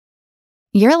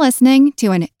You're listening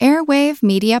to an Airwave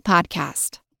Media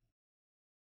Podcast.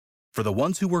 For the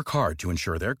ones who work hard to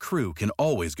ensure their crew can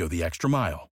always go the extra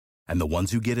mile, and the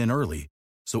ones who get in early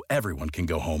so everyone can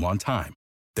go home on time,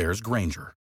 there's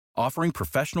Grainger, offering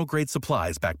professional-grade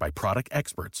supplies backed by product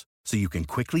experts so you can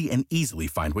quickly and easily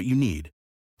find what you need.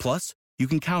 Plus, you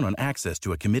can count on access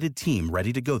to a committed team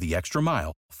ready to go the extra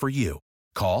mile for you.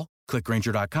 Call, click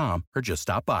Grainger.com, or just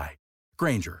stop by.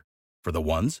 Grainger, for the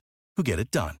ones who get it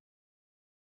done.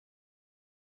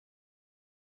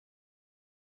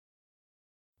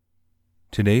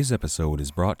 Today's episode is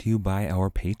brought to you by our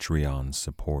Patreon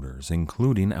supporters,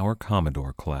 including our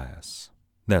Commodore class.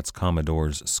 That's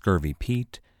Commodores Scurvy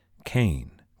Pete,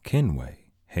 Kane, Kinway,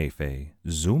 Hefe,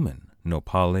 Zuman,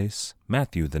 Nopales,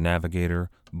 Matthew the Navigator,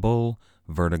 Bull,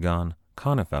 Vertigon,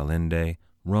 Conifalinde,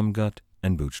 Rumgut,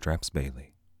 and Bootstraps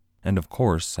Bailey. And of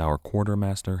course, our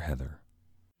Quartermaster Heather.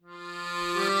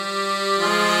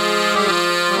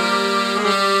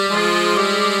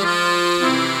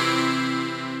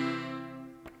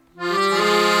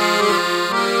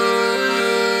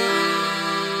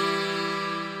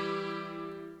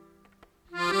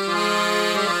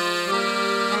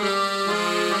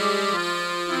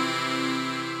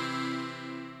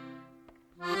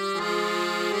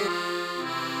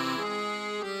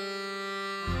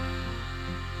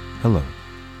 Hello.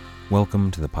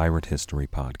 Welcome to the Pirate History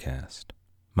Podcast.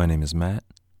 My name is Matt.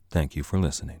 Thank you for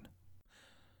listening.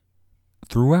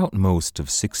 Throughout most of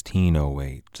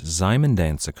 1608, Szymon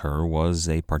Dancyker was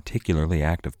a particularly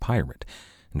active pirate.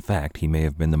 In fact, he may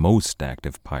have been the most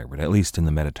active pirate, at least in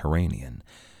the Mediterranean.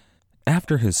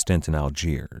 After his stint in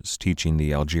Algiers, teaching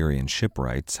the Algerian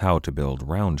shipwrights how to build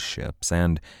round ships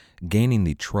and gaining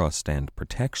the trust and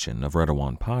protection of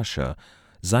Redouan Pasha,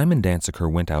 Szymon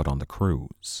Dancyker went out on the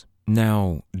cruise.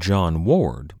 Now, John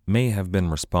Ward may have been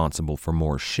responsible for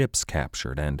more ships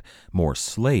captured and more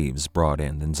slaves brought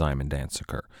in than Szymon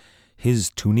Dancyker. His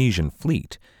Tunisian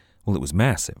fleet, well, it was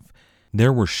massive.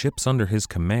 There were ships under his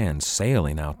command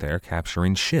sailing out there,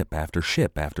 capturing ship after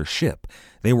ship after ship.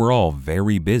 They were all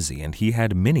very busy, and he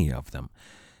had many of them.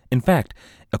 In fact,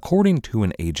 according to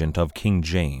an agent of King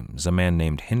James, a man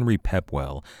named Henry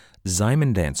Pepwell,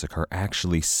 Szymon Dancyker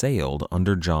actually sailed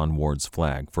under John Ward's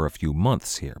flag for a few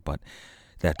months here, but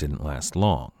that didn't last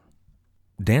long.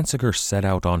 Dancyker set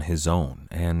out on his own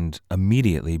and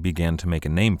immediately began to make a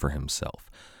name for himself.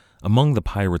 Among the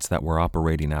pirates that were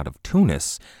operating out of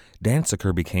Tunis,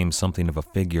 Dancyker became something of a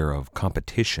figure of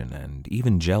competition and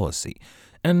even jealousy,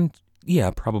 and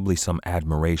probably some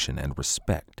admiration and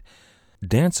respect.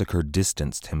 Dancyker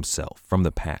distanced himself from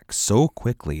the pack so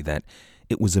quickly that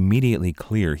it was immediately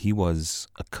clear he was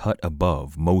a cut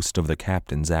above most of the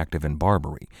captains active in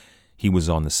Barbary. He was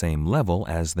on the same level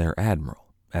as their admiral,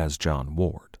 as John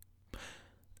Ward.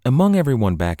 Among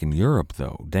everyone back in Europe,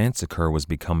 though, Dancyker was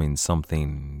becoming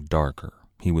something darker.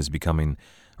 He was becoming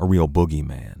a real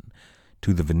boogeyman.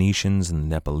 To the Venetians and the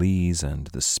Nepalese and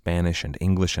the Spanish and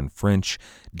English and French,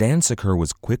 Dancyker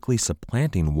was quickly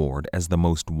supplanting Ward as the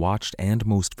most watched and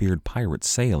most feared pirate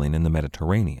sailing in the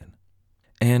Mediterranean.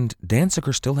 And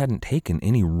Dancyker still hadn't taken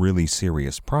any really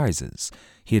serious prizes.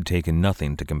 He had taken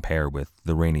nothing to compare with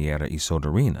the Rainiera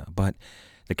Isodorina, but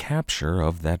the capture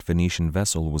of that Venetian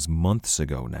vessel was months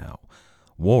ago now.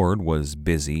 Ward was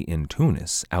busy in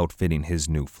Tunis, outfitting his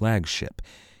new flagship.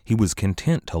 He was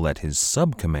content to let his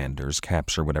sub-commanders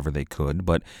capture whatever they could,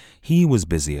 but he was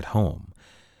busy at home.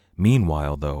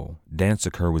 Meanwhile, though,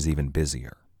 Dancyker was even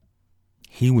busier.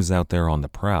 He was out there on the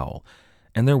prowl,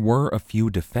 and there were a few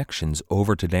defections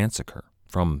over to Dancyker,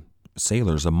 from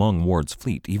sailors among Ward's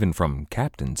fleet, even from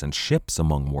captains and ships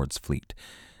among Ward's fleet.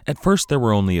 At first there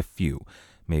were only a few.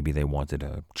 Maybe they wanted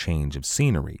a change of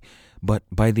scenery. But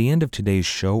by the end of today's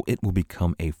show, it will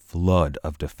become a flood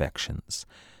of defections.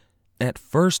 At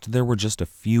first there were just a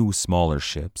few smaller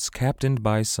ships, captained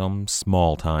by some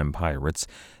small-time pirates,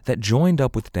 that joined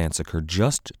up with Dancyker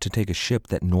just to take a ship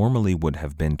that normally would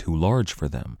have been too large for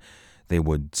them. They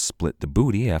would split the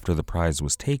booty after the prize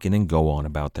was taken and go on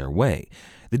about their way.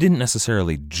 They didn't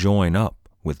necessarily join up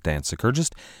with Dancyker,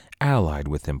 just allied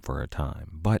with him for a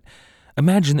time. But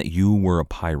imagine that you were a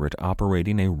pirate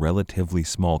operating a relatively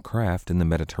small craft in the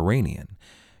Mediterranean.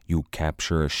 You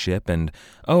capture a ship and,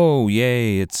 oh,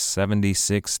 yay, it's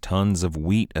 76 tons of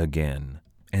wheat again.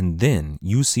 And then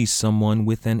you see someone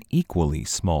with an equally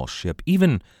small ship,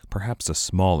 even perhaps a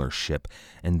smaller ship,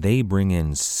 and they bring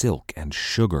in silk and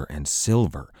sugar and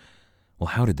silver. Well,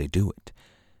 how did they do it?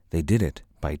 They did it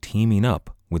by teaming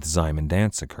up with Szymon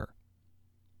Dancyker.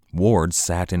 Ward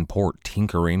sat in port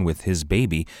tinkering with his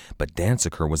baby, but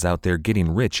Dancyker was out there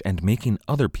getting rich and making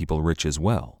other people rich as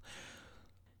well.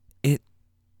 It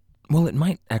Well, it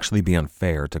might actually be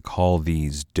unfair to call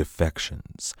these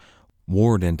defections.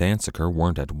 Ward and Dancyker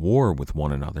weren't at war with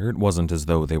one another. It wasn't as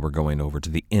though they were going over to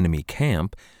the enemy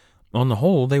camp. On the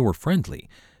whole, they were friendly.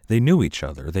 They knew each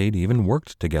other. They'd even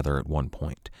worked together at one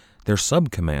point. Their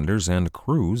sub-commanders and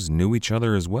crews knew each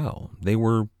other as well. They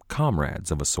were comrades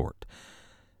of a sort.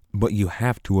 But you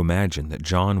have to imagine that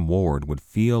John Ward would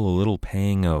feel a little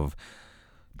pang of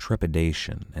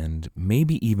trepidation and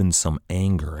maybe even some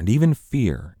anger and even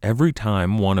fear every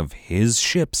time one of his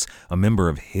ships, a member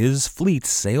of his fleet,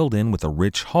 sailed in with a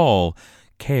rich haul,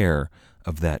 care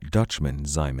of that Dutchman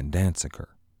Simon Dancyker.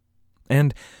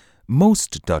 And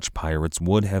most Dutch pirates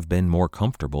would have been more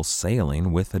comfortable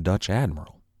sailing with a Dutch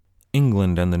admiral.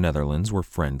 England and the Netherlands were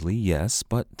friendly, yes,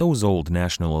 but those old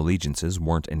national allegiances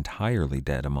weren't entirely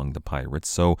dead among the pirates,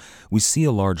 so we see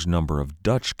a large number of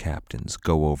Dutch captains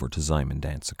go over to Simon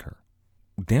Dancyker.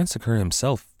 Dancyker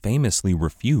himself famously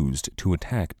refused to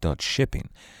attack Dutch shipping.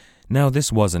 Now,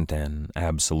 this wasn't an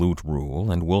absolute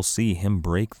rule, and we'll see him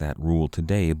break that rule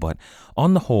today, but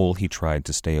on the whole he tried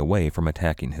to stay away from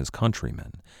attacking his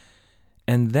countrymen.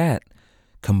 And that,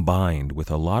 combined with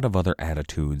a lot of other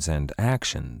attitudes and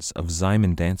actions of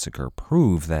Simon Dancyker,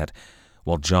 prove that,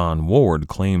 while John Ward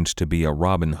claimed to be a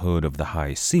Robin Hood of the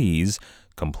high seas,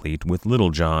 complete with Little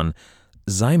John,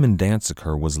 Simon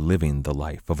Dancyker was living the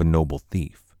life of a noble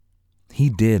thief. He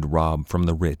did rob from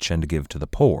the rich and give to the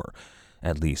poor.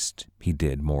 At least, he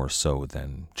did more so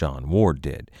than John Ward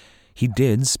did. He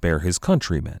did spare his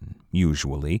countrymen,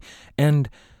 usually,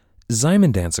 and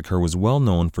Simon Dancyker was well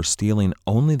known for stealing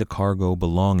only the cargo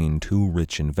belonging to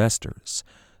rich investors.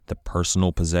 The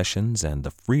personal possessions and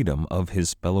the freedom of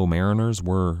his fellow mariners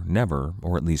were never,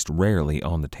 or at least rarely,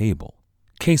 on the table.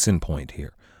 Case in point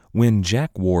here, when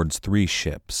Jack Ward's 3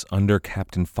 ships under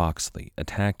Captain Foxley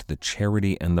attacked the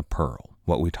Charity and the Pearl,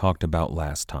 what we talked about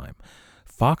last time,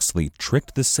 Foxley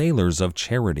tricked the sailors of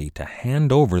Charity to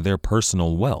hand over their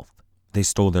personal wealth. They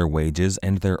stole their wages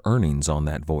and their earnings on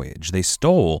that voyage. They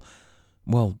stole,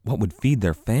 well, what would feed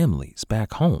their families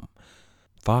back home.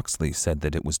 Foxley said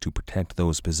that it was to protect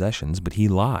those possessions, but he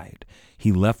lied.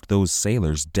 He left those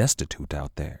sailors destitute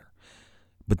out there.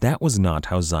 But that was not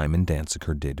how Simon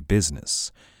Dancyker did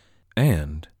business,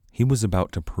 and he was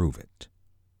about to prove it.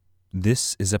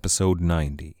 This is episode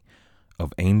 90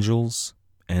 of Angels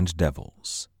and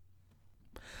Devils.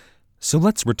 So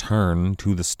let's return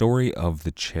to the story of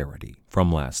the Charity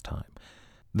from last time.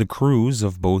 The crews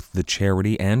of both the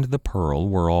Charity and the Pearl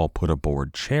were all put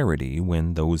aboard Charity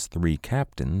when those 3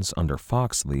 captains under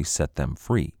Foxley set them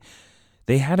free.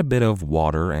 They had a bit of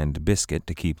water and biscuit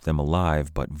to keep them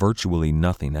alive, but virtually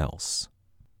nothing else.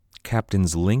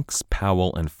 Captains Lynx,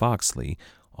 Powell, and Foxley,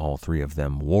 all 3 of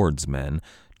them Ward's men,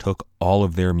 took all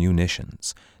of their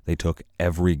munitions. They took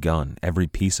every gun, every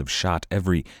piece of shot,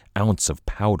 every ounce of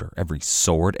powder, every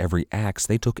sword, every axe.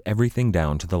 They took everything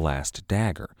down to the last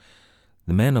dagger.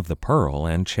 The men of the Pearl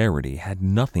and Charity had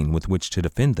nothing with which to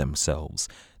defend themselves.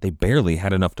 They barely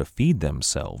had enough to feed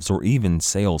themselves or even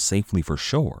sail safely for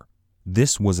shore.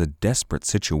 This was a desperate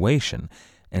situation,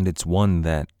 and it's one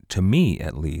that, to me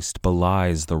at least,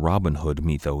 belies the Robin Hood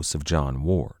mythos of John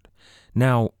Ward.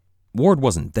 Now, Ward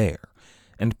wasn't there,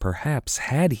 and perhaps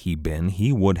had he been,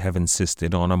 he would have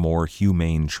insisted on a more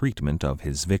humane treatment of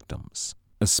his victims,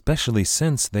 especially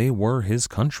since they were his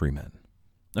countrymen.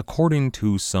 According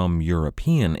to some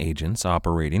European agents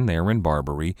operating there in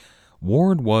Barbary,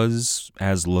 Ward was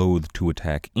as loath to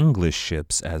attack English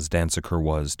ships as Dancyker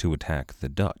was to attack the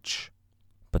Dutch.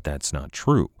 But that's not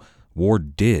true.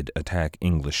 Ward did attack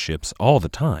English ships all the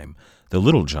time. The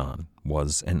Little John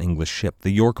was an English ship.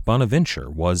 The York Bonaventure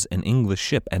was an English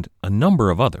ship, and a number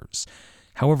of others.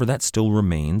 However, that still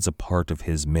remains a part of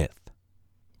his myth.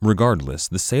 Regardless,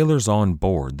 the sailors on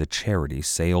board the Charity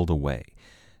sailed away.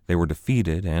 They were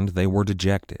defeated and they were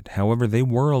dejected. However, they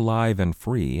were alive and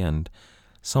free, and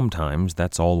sometimes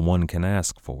that's all one can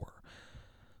ask for.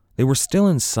 They were still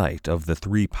in sight of the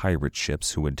 3 pirate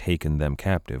ships who had taken them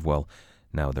captive. Well,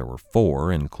 now there were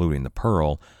 4, including the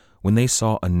Pearl, when they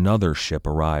saw another ship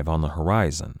arrive on the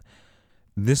horizon.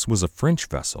 This was a French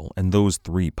vessel, and those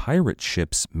 3 pirate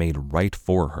ships made right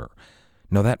for her.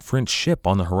 Now that French ship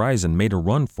on the horizon made a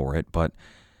run for it, but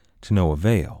to no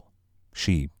avail.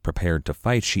 She prepared to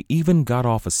fight. She even got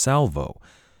off a salvo.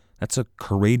 That's a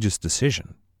courageous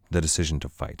decision, the decision to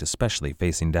fight, especially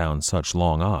facing down such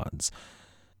long odds.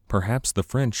 Perhaps the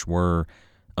French were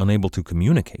unable to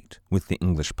communicate with the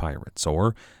English pirates,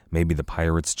 or maybe the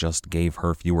pirates just gave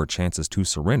her fewer chances to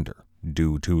surrender,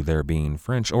 due to their being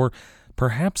French, or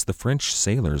perhaps the French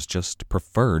sailors just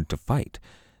preferred to fight.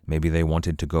 Maybe they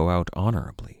wanted to go out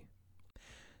honorably.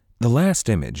 The last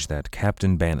image that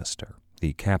Captain Bannister,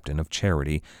 the captain of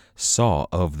Charity, saw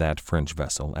of that French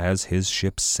vessel as his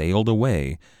ship sailed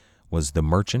away was the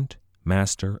merchant,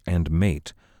 master, and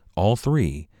mate, all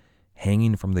three,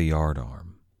 hanging from the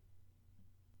yardarm.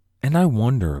 And I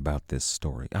wonder about this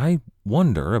story. I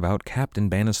wonder about Captain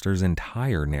Bannister's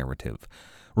entire narrative.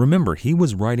 Remember, he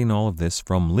was writing all of this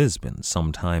from Lisbon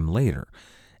some time later,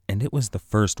 and it was the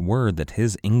first word that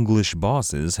his English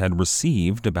bosses had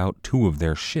received about two of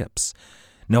their ships.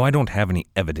 Now, I don't have any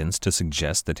evidence to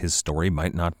suggest that his story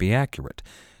might not be accurate.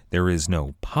 There is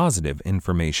no positive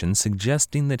information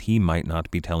suggesting that he might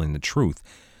not be telling the truth,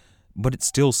 but it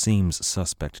still seems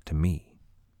suspect to me.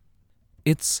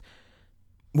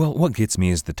 What gets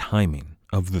me is the timing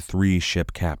of the 3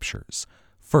 ship captures.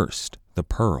 First, the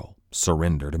Pearl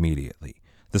surrendered immediately.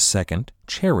 The second,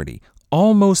 Charity,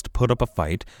 almost put up a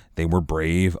fight. They were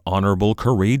brave, honorable,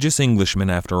 courageous Englishmen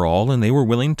after all, and they were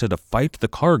willing to fight the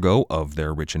cargo of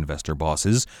their rich investor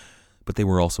bosses, but they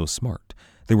were also smart.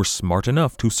 They were smart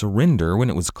enough to surrender when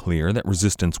it was clear that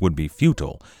resistance would be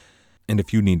futile. And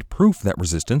if you need proof that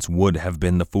resistance would have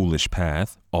been the foolish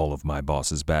path, all of my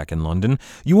bosses back in London,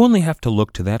 you only have to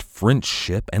look to that French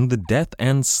ship and the death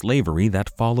and slavery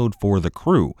that followed for the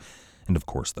crew. And of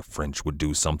course the French would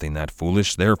do something that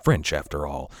foolish. They're French after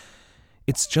all.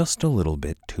 It's just a little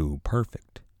bit too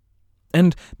perfect.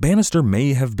 And Bannister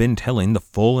may have been telling the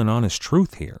full and honest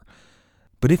truth here.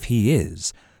 But if he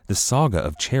is, the saga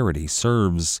of Charity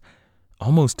serves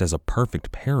almost as a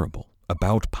perfect parable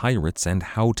about pirates and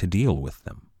how to deal with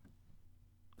them.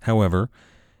 However,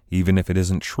 even if it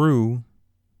isn't true,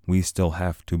 we still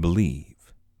have to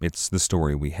believe. It's the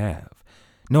story we have.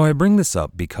 Now, I bring this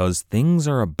up because things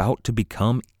are about to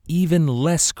become even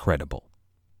less credible.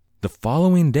 The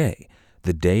following day,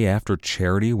 the day after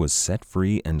Charity was set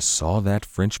free and saw that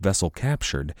French vessel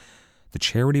captured, the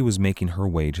Charity was making her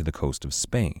way to the coast of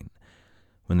Spain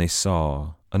when they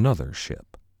saw another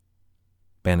ship.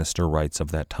 Bannister writes of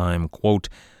that time, quote,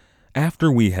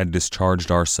 "After we had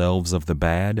discharged ourselves of the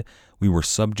bad, we were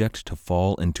subject to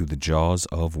fall into the jaws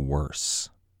of worse.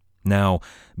 Now,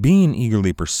 being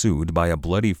eagerly pursued by a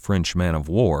bloody French man of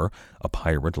war, a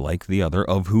pirate like the other,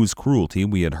 of whose cruelty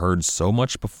we had heard so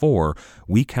much before,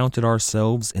 we counted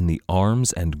ourselves in the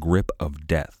arms and grip of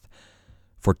death.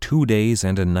 For 2 days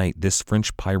and a night this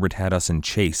French pirate had us in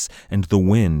chase, and the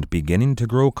wind beginning to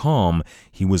grow calm,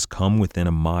 he was come within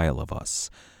a mile of us.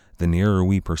 The nearer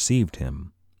we perceived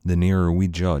him, the nearer we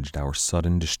judged our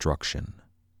sudden destruction."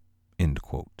 End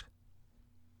quote.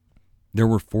 There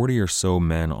were 40 or so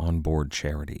men on board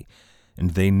Charity,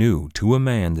 and they knew to a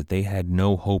man that they had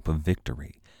no hope of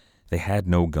victory. They had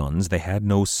no guns, they had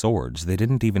no swords, they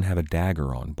didn't even have a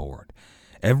dagger on board.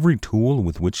 Every tool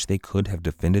with which they could have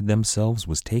defended themselves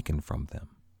was taken from them.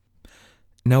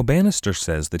 Now, Bannister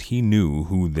says that he knew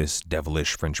who this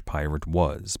devilish French pirate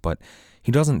was, but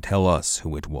he doesn't tell us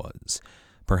who it was.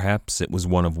 Perhaps it was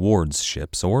one of Ward's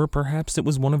ships, or perhaps it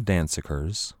was one of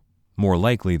Dancyker's. More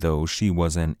likely, though, she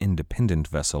was an independent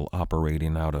vessel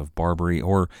operating out of Barbary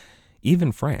or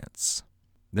even France.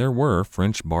 There were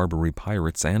French Barbary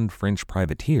pirates and French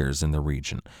privateers in the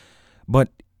region, but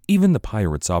even the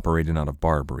pirates operating out of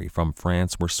Barbary from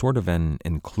France were sort of an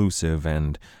inclusive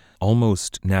and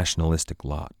almost nationalistic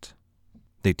lot.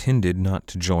 They tended not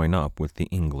to join up with the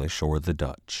English or the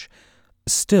Dutch.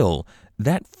 Still,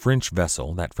 that French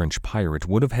vessel, that French pirate,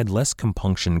 would have had less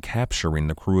compunction capturing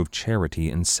the crew of Charity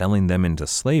and selling them into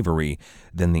slavery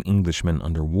than the Englishmen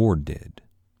under Ward did.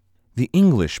 The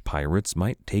English pirates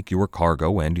might take your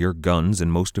cargo and your guns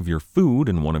and most of your food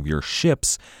in one of your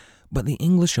ships, but the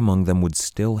English among them would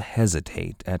still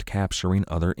hesitate at capturing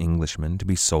other Englishmen to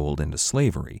be sold into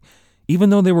slavery. Even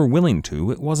though they were willing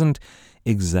to, it wasn't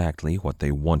exactly what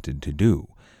they wanted to do.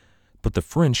 But the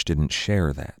French didn't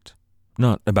share that.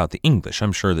 Not about the English.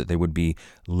 I'm sure that they would be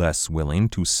less willing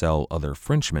to sell other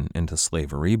Frenchmen into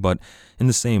slavery, but in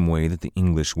the same way that the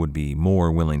English would be more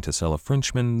willing to sell a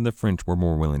Frenchman, the French were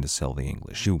more willing to sell the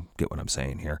English. You get what I'm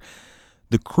saying here.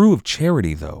 The crew of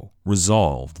Charity, though,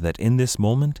 resolved that in this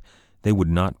moment they would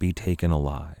not be taken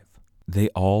alive. They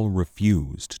all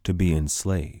refused to be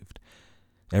enslaved.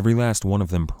 Every last one of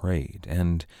them prayed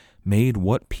and made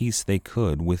what peace they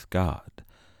could with God.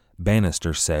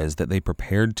 Bannister says that they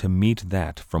prepared to meet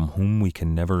that from whom we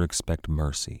can never expect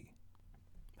mercy.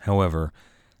 However,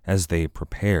 as they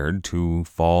prepared to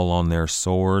fall on their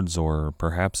swords or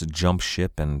perhaps jump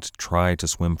ship and try to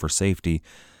swim for safety,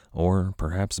 or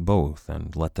perhaps both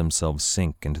and let themselves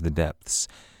sink into the depths,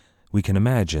 we can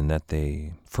imagine that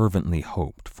they fervently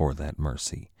hoped for that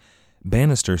mercy.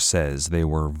 Bannister says they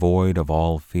were void of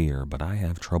all fear, but I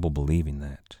have trouble believing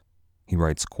that. He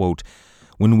writes, quote,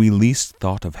 when we least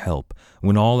thought of help,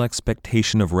 when all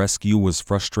expectation of rescue was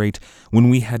frustrate, when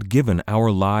we had given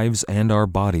our lives and our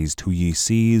bodies to ye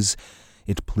seas,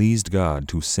 it pleased God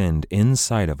to send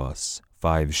inside of us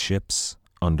 5 ships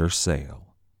under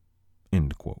sail."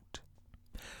 End quote.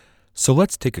 So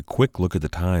let's take a quick look at the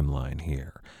timeline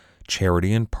here.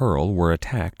 Charity and Pearl were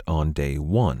attacked on day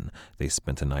 1. They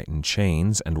spent a night in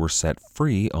chains and were set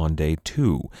free on day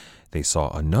 2. They saw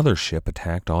another ship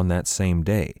attacked on that same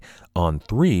day. On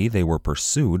 3, they were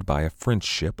pursued by a French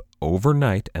ship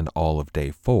overnight and all of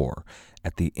day 4.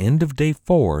 At the end of day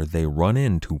 4, they run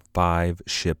into 5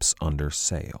 ships under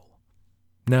sail.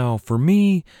 Now, for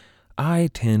me, I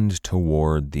tend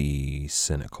toward the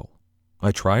cynical.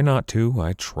 I try not to.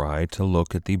 I try to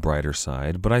look at the brighter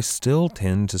side, but I still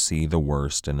tend to see the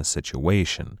worst in a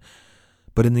situation.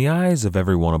 But in the eyes of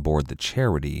everyone aboard the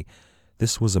Charity,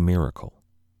 this was a miracle.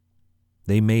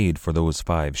 They made for those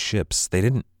 5 ships. They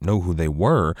didn't know who they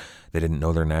were. They didn't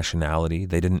know their nationality.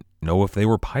 They didn't know if they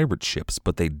were pirate ships,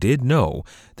 but they did know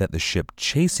that the ship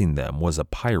chasing them was a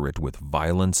pirate with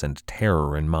violence and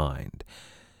terror in mind.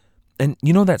 And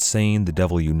you know that saying, the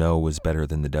devil you know is better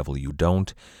than the devil you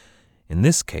don't? In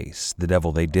this case, the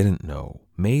devil they didn't know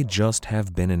may just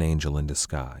have been an angel in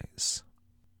disguise.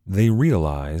 They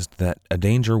realized that a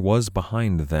danger was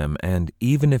behind them, and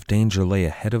even if danger lay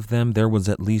ahead of them, there was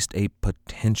at least a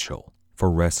potential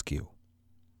for rescue.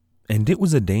 And it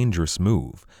was a dangerous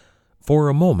move. For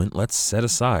a moment, let's set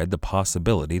aside the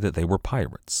possibility that they were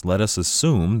pirates. Let us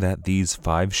assume that these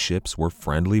 5 ships were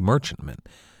friendly merchantmen.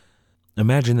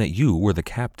 Imagine that you were the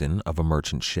captain of a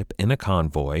merchant ship in a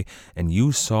convoy, and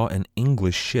you saw an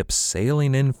English ship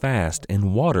sailing in fast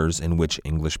in waters in which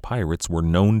English pirates were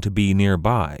known to be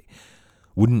nearby.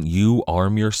 Wouldn't you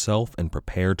arm yourself and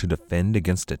prepare to defend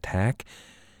against attack?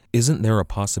 Isn't there a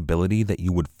possibility that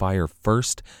you would fire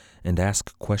first and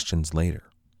ask questions later?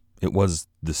 It was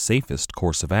the safest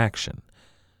course of action.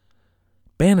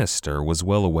 Bannister was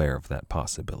well aware of that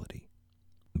possibility.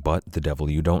 But the devil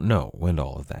you don't know, and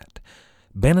all of that.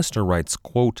 Bannister writes,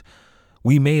 quote,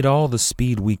 "We made all the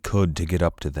speed we could to get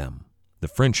up to them. The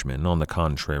Frenchmen, on the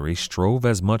contrary, strove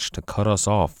as much to cut us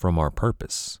off from our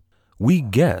purpose. We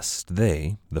guessed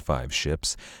they, the 5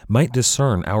 ships, might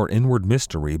discern our inward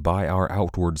mystery by our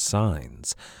outward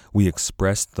signs. We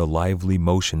expressed the lively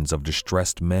motions of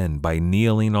distressed men by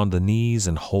kneeling on the knees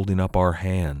and holding up our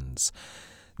hands.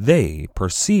 They,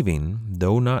 perceiving,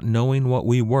 though not knowing what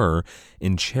we were,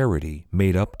 in charity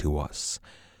made up to us.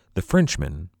 The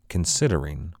Frenchmen,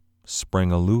 considering,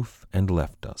 sprang aloof and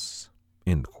left us."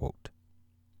 End quote.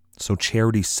 So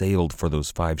Charity sailed for those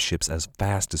 5 ships as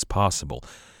fast as possible.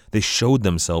 They showed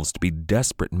themselves to be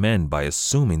desperate men by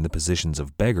assuming the positions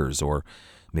of beggars or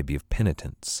maybe of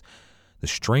penitents. The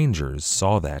strangers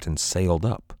saw that and sailed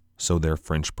up, so their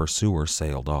French pursuer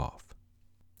sailed off.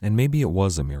 And maybe it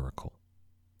was a miracle.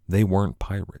 They weren't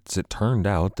pirates. It turned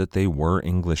out that they were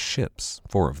English ships,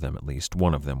 4 of them at least.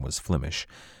 1 of them was Flemish.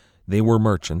 They were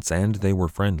merchants, and they were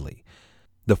friendly.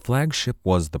 The flagship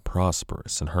was the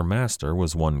Prosperous, and her master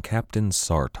was one Captain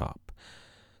Sartop.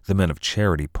 The men of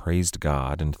Charity praised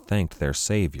God and thanked their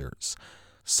saviors.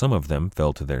 Some of them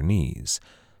fell to their knees,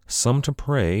 some to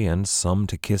pray, and some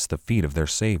to kiss the feet of their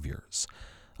saviors.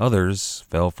 Others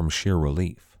fell from sheer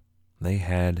relief. They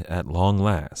had, at long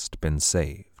last, been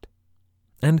saved.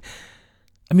 And,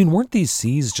 weren't these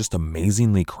seas just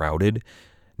amazingly crowded?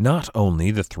 Not only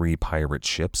the 3 pirate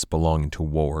ships belonging to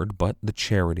Ward, but the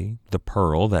Charity, the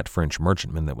Pearl, that French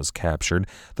merchantman that was captured,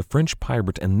 the French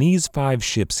pirate, and these 5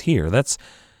 ships here. That's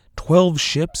 12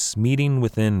 ships meeting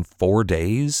within 4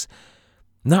 days.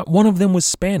 Not one of them was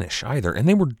Spanish either, and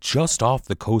they were just off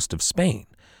the coast of Spain.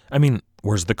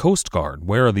 Where's the Coast Guard?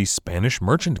 Where are these Spanish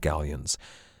merchant galleons?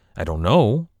 I don't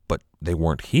know, but they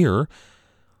weren't here.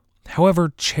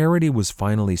 However, Charity was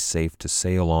finally safe to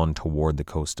sail on toward the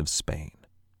coast of Spain.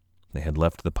 They had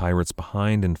left the pirates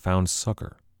behind and found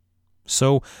succor.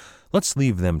 So let's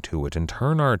leave them to it and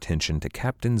turn our attention to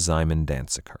Captain Simon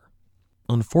Danseker.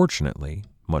 Unfortunately,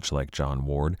 much like John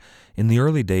Ward, in the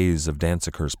early days of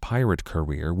Danseker's pirate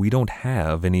career, we don't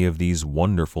have any of these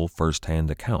wonderful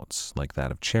first-hand accounts like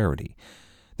that of Charity.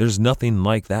 There's nothing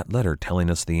like that letter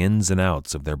telling us the ins and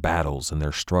outs of their battles and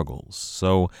their struggles.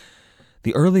 So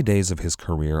the early days of his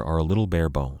career are a little bare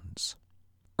bones.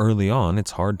 Early on,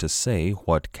 it's hard to say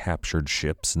what captured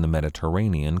ships in the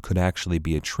Mediterranean could actually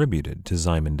be attributed to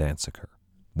Simon Danseker.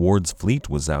 Ward's fleet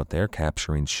was out there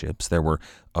capturing ships. There were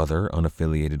other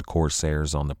unaffiliated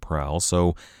corsairs on the prowl,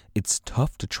 so it's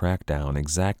tough to track down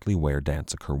exactly where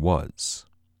Danseker was.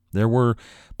 There were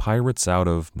pirates out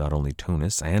of not only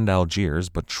Tunis and Algiers,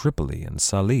 but Tripoli and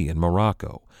Salé in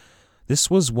Morocco. This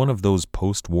was one of those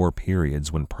post-war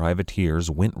periods when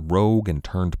privateers went rogue and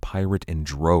turned pirate in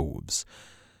droves.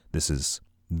 This is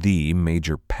the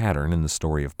major pattern in the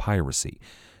story of piracy.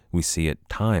 We see it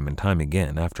time and time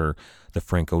again after the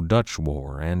Franco-Dutch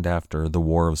War and after the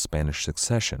War of Spanish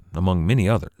Succession, among many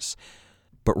others.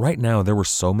 But right now there were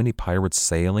so many pirates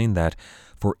sailing that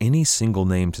for any single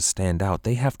name to stand out,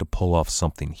 they have to pull off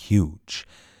something huge.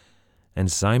 And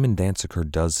Simon Danziger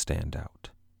does stand out,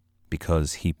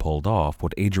 because he pulled off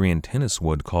what Adrian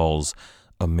Tenniswood calls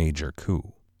a major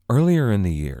coup. Earlier in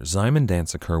the year, Simon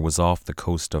Danziger was off the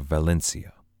coast of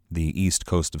Valencia, the east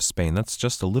coast of Spain. That's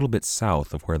just a little bit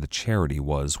south of where the Charity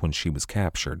was when she was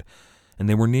captured, and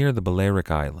they were near the Balearic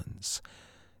Islands.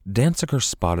 Danziger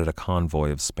spotted a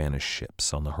convoy of Spanish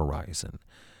ships on the horizon.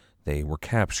 They were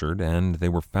captured, and they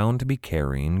were found to be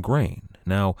carrying grain.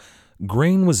 Now,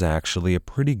 grain was actually a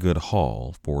pretty good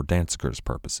haul for Danziger's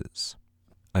purposes.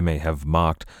 I may have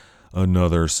mocked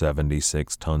another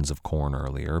 76 tons of corn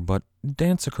earlier, but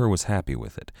Danziger was happy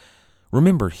with it.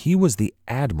 Remember, he was the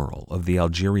admiral of the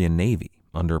Algerian Navy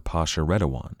under Pasha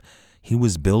Redouan. He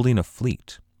was building a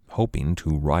fleet, hoping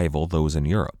to rival those in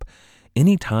Europe.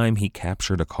 Any time he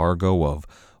captured a cargo of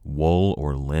wool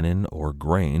or linen or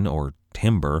grain or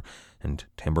timber, and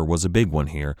timber was a big one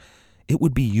here, it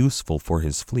would be useful for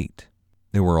his fleet.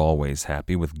 They were always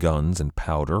happy with guns and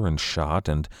powder and shot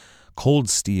and cold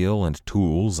steel and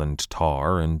tools and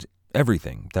tar and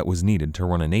everything that was needed to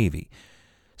run a navy.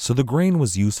 So the grain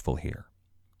was useful here.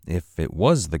 If it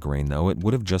was the grain, though, it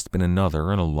would have just been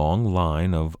another in a long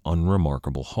line of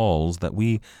unremarkable hauls that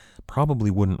we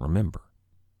probably wouldn't remember.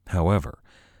 However,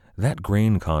 that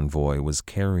grain convoy was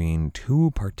carrying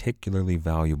two particularly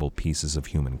valuable pieces of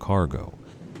human cargo.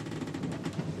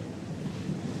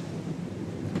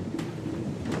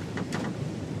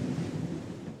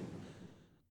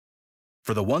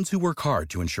 For the ones who work hard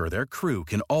to ensure their crew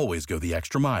can always go the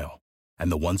extra mile,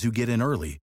 and the ones who get in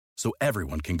early so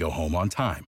everyone can go home on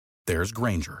time, there's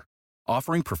Grainger,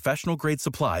 offering professional-grade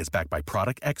supplies backed by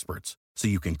product experts so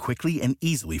you can quickly and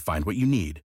easily find what you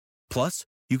need. Plus,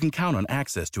 you can count on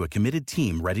access to a committed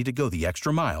team ready to go the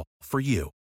extra mile for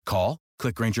you. Call,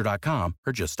 click Grainger.com,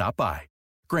 or just stop by.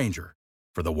 Grainger,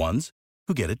 for the ones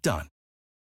who get it done.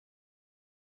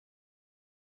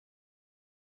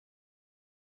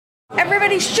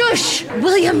 Everybody shush!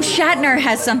 William Shatner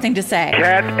has something to say.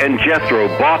 Cat and Jethro,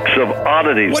 Box of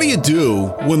Oddities. What do you do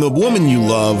when the woman you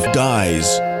love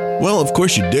dies? Well, of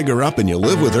course you dig her up and you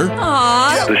live with her.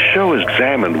 Aww. The show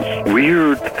examines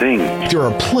weird things. There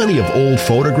are plenty of old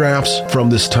photographs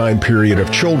from this time period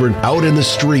of children out in the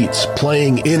streets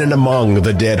playing in and among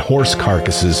the dead horse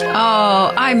carcasses.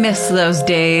 Oh, I miss those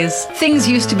days. Things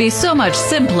used to be so much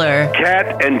simpler.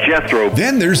 Cat and Jethro.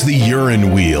 Then there's the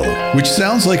urine wheel, which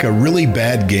sounds like a really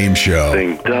bad game show.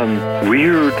 Thing done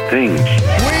weird things.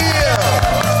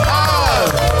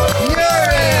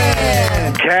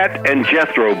 Cat and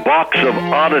Jethro, Box of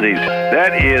Oddities.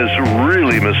 That is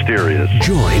really mysterious.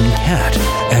 Join Cat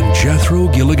and Jethro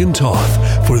Gilligan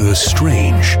Toth for the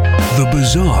strange, the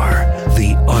bizarre,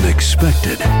 the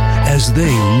unexpected as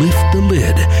they lift the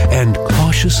lid and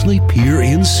cautiously peer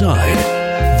inside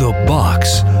the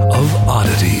Box of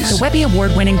Oddities. The Webby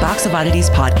Award-winning Box of Oddities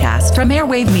podcast from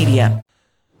Airwave Media.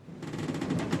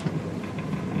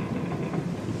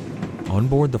 On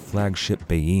board the flagship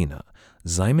Ballena,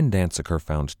 Simon Danziger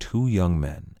found two young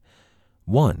men.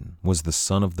 One was the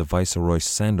son of the Viceroy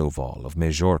Sandoval of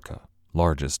Majorca,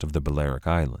 largest of the Balearic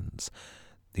Islands.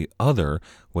 The other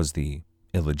was the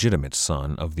illegitimate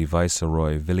son of the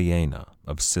Viceroy Villena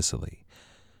of Sicily.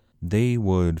 They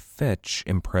would fetch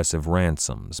impressive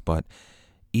ransoms, but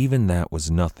even that was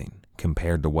nothing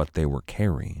compared to what they were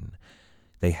carrying.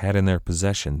 They had in their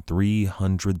possession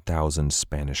 300,000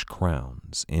 Spanish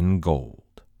crowns in gold.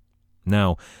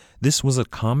 Now, this was a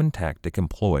common tactic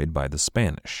employed by the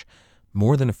Spanish.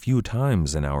 More than a few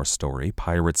times in our story,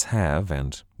 pirates have,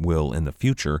 and will in the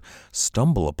future,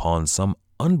 stumble upon some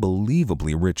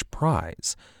unbelievably rich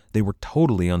prize. They were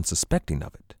totally unsuspecting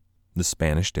of it. The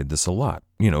Spanish did this a lot.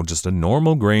 Just a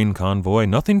normal grain convoy,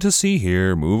 nothing to see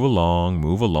here, move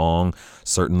along.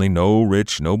 Certainly no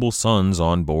rich, noble sons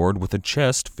on board with a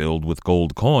chest filled with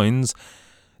gold coins.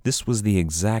 This was the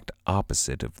exact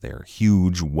opposite of their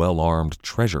huge, well-armed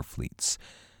treasure fleets.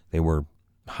 They were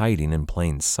hiding in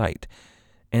plain sight,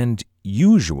 and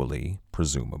usually,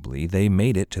 presumably, they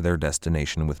made it to their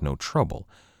destination with no trouble.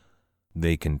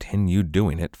 They continued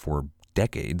doing it for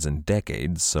decades and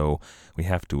decades, so we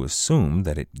have to assume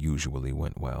that it usually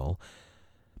went well.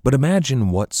 But imagine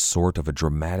what sort of a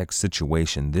dramatic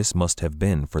situation this must have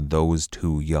been for those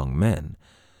two young men.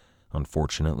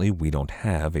 Unfortunately, we don't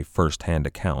have a first-hand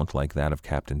account like that of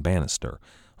Captain Bannister.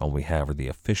 All we have are the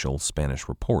official Spanish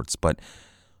reports, but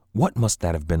what must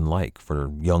that have been like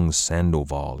for young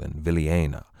Sandoval and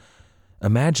Villena?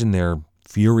 Imagine their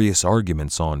furious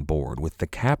arguments on board with the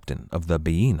captain of the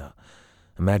Ballena.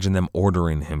 Imagine them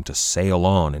ordering him to sail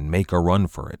on and make a run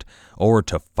for it, or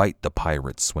to fight the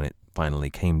pirates when it finally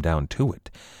came down to it.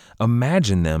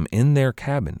 Imagine them in their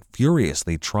cabin,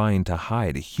 furiously trying to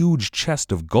hide a huge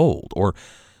chest of gold, or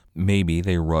maybe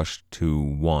they rushed to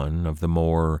one of the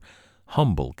more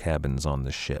humble cabins on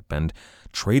the ship and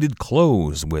traded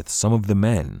clothes with some of the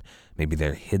men. Maybe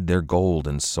they hid their gold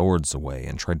and swords away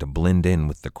and tried to blend in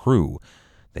with the crew.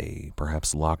 They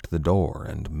perhaps locked the door,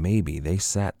 and maybe they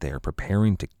sat there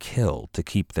preparing to kill to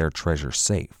keep their treasure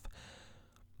safe.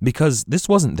 Because this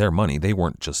wasn't their money, they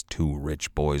weren't just two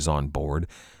rich boys on board.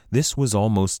 This was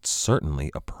almost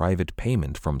certainly a private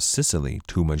payment from Sicily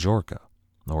to Majorca,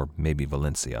 or maybe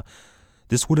Valencia.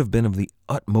 This would have been of the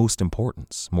utmost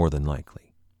importance, more than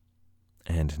likely.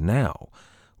 And now,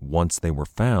 once they were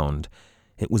found,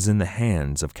 it was in the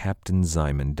hands of Captain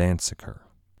Simon Danziger.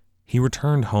 He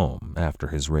returned home after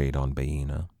his raid on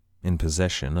Ballena, in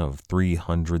possession of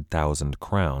 300,000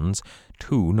 crowns,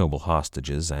 2 noble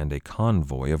hostages, and a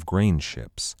convoy of grain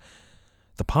ships.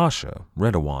 The Pasha,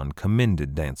 Redouan,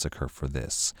 commended Danziger for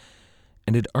this,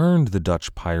 and it earned the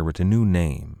Dutch pirate a new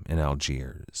name in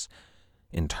Algiers.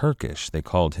 In Turkish, they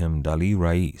called him Dali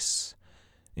Rais.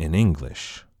 In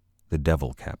English, the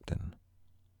Devil Captain.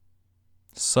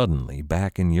 Suddenly,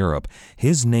 back in Europe,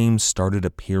 his name started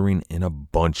appearing in a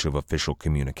bunch of official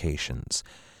communications,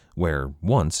 where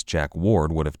once Jack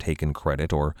Ward would have taken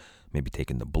credit or maybe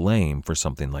taken the blame for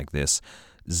something like this,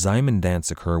 Simon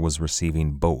Danziger was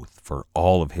receiving both for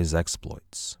all of his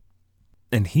exploits.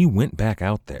 And he went back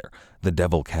out there. The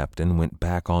Devil Captain went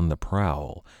back on the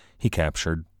prowl. He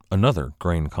captured another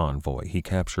grain convoy. He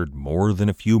captured more than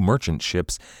a few merchant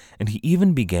ships, and he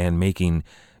even began making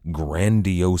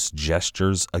grandiose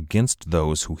gestures against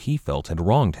those who he felt had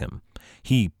wronged him.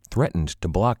 He threatened to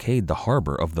blockade the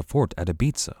harbor of the fort at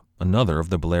Ibiza, another of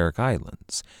the Balearic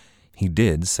Islands. He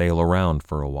did sail around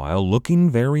for a while, looking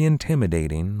very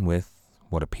intimidating with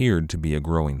what appeared to be a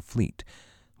growing fleet.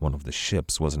 One of the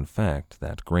ships was in fact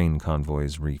that grain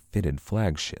convoy's refitted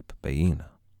flagship, Ballena.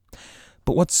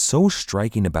 But what's so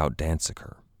striking about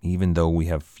Danziger, even though we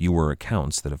have fewer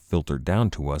accounts that have filtered down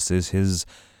to us, is his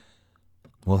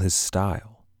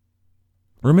style.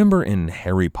 Remember in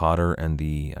Harry Potter and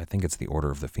I think it's the Order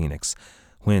of the Phoenix,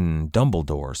 when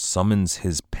Dumbledore summons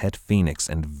his pet phoenix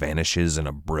and vanishes in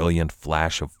a brilliant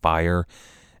flash of fire,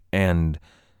 and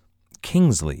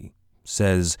Kingsley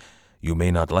says, "You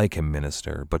may not like him,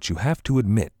 Minister, but you have to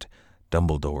admit,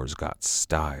 Dumbledore's got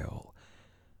style."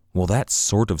 Well, that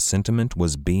sort of sentiment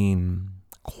was being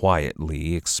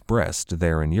quietly expressed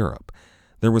there in Europe.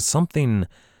 There was something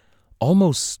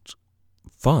almost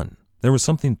fun. There was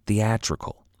something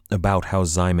theatrical about how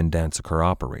Simon Danziger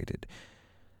operated.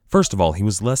 First of all, he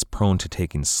was less prone to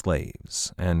taking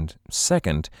slaves, and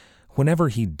second, whenever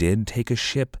he did take a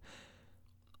ship,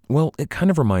 well, it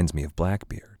kind of reminds me of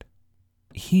Blackbeard.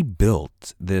 He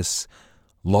built this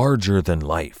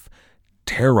larger-than-life,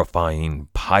 terrifying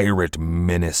pirate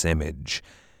menace image.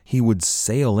 He would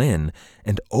sail in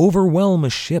and overwhelm a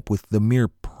ship with the mere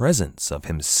presence of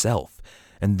himself,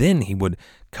 and then he would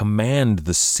command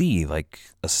the sea like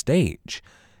a stage.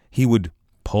 He would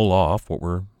pull off what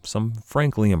were some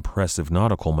frankly impressive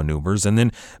nautical maneuvers and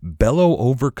then bellow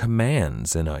over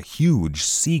commands in a huge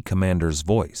sea commander's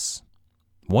voice.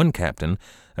 One captain,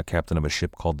 a captain of a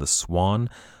ship called the Swan,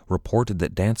 reported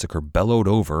that Danziger bellowed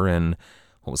over in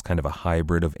what was kind of a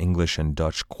hybrid of English and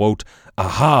Dutch, quote,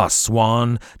 "Aha,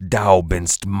 Swan, thou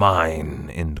binst mine,"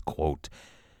 end quote.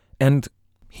 And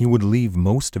he would leave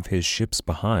most of his ships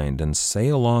behind and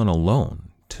sail on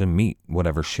alone to meet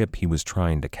whatever ship he was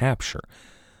trying to capture.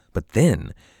 But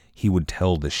then he would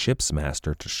tell the ship's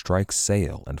master to strike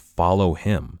sail and follow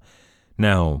him.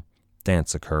 Now,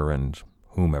 Danziger and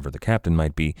whomever the captain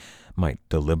might be might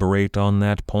deliberate on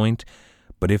that point,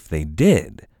 but if they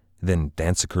did, then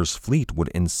Danziger's fleet would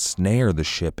ensnare the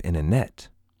ship in a net.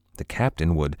 The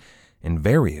captain would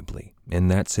invariably, in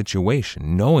that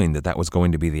situation, knowing that that was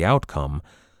going to be the outcome,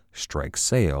 strike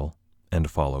sail and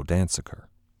follow Danziger.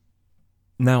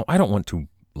 Now, I don't want to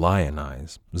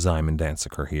lionize Simon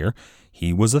Danziger here.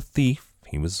 He was a thief,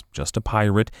 he was just a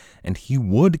pirate, and he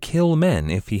would kill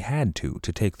men if he had to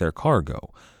take their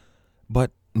cargo.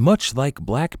 But much like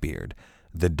Blackbeard,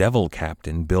 the Devil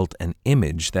Captain built an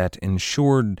image that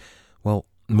ensured, well,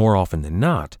 more often than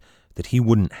not, that he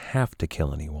wouldn't have to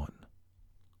kill anyone.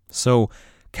 So,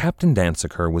 Captain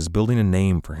Danseker was building a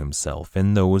name for himself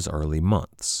in those early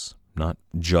months, not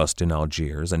just in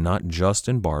Algiers and not just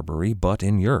in Barbary, but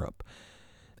in Europe.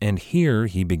 And here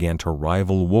he began to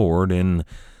rival Ward in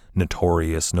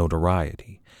notorious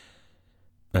notoriety.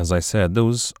 As I said,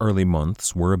 those early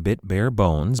months were a bit bare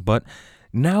bones, but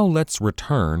now let's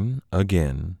return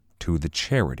again to the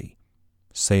Charity,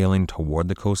 sailing toward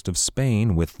the coast of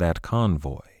Spain with that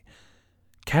convoy.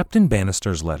 Captain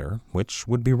Bannister's letter, which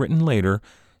would be written later,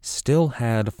 still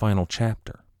had a final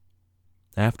chapter.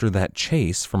 After that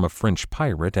chase from a French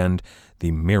pirate and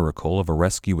the miracle of a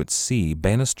rescue at sea,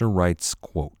 Bannister writes,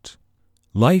 quote,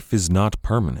 "Life is not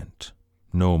permanent.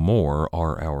 No more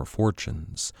are our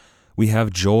fortunes. We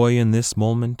have joy in this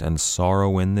moment and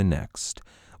sorrow in the next.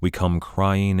 We come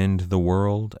crying into the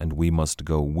world, and we must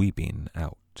go weeping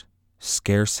out.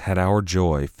 Scarce had our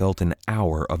joy felt an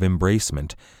hour of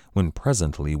embracement, when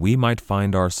presently we might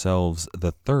find ourselves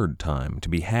the third time to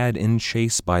be had in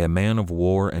chase by a man of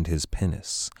war and his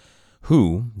pinnace,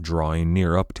 who, drawing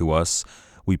near up to us,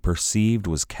 we perceived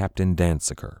was Captain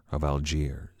Danseker of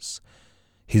Algiers.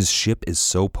 His ship is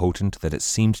so potent that it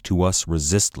seemed to us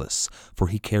resistless, for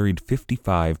he carried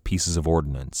 55 pieces of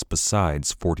ordnance,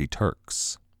 besides 40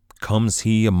 Turks. Comes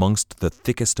he amongst the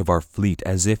thickest of our fleet,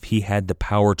 as if he had the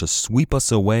power to sweep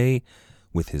us away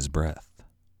with his breath."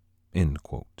 End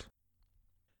quote.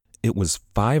 It was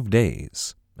 5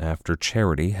 days after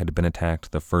Charity had been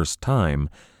attacked the first time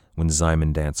when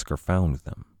Simon Danseker found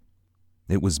them.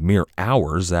 It was mere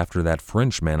hours after that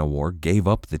French man-of-war gave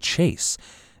up the chase,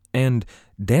 and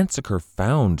Danseker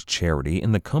found Charity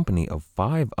in the company of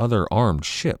 5 other armed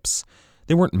ships.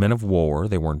 They weren't men of war,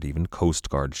 they weren't even Coast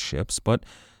Guard ships, but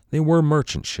they were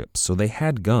merchant ships, so they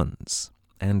had guns,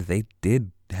 and they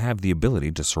did have the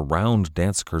ability to surround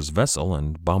Danseker's vessel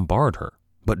and bombard her.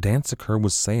 But Danseker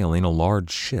was sailing a large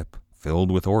ship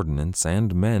filled with ordnance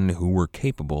and men who were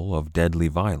capable of deadly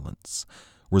violence.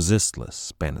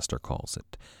 Resistless, Bannister calls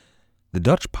it. The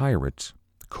Dutch pirate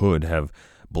could have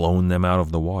blown them out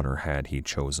of the water had he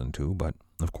chosen to, but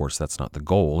of course that's not the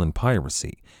goal in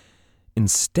piracy.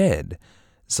 Instead,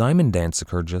 Simon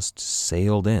Danseker just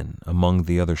sailed in among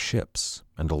the other ships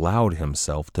and allowed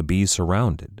himself to be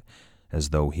surrounded, as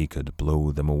though he could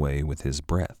blow them away with his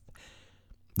breath.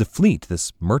 The fleet,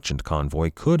 this merchant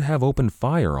convoy, could have opened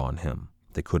fire on him.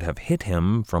 They could have hit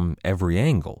him from every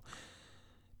angle,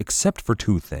 except for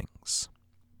 2 things.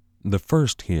 The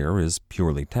first here is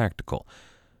purely tactical.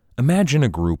 Imagine a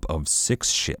group of 6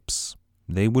 ships.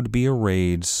 They would be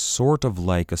arrayed sort of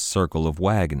like a circle of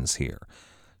wagons here.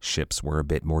 Ships were a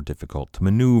bit more difficult to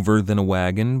maneuver than a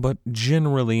wagon, but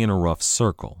generally in a rough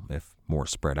circle, if more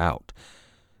spread out.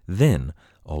 Then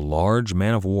a large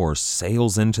man-of-war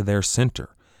sails into their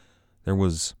center. There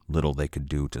was little they could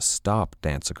do to stop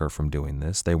Danseker from doing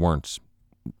this. They weren't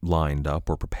lined up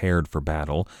or prepared for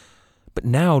battle. But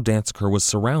now Danseker was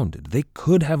surrounded. They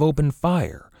could have opened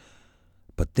fire.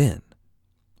 But then,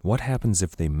 what happens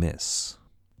if they miss?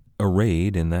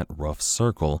 Arrayed in that rough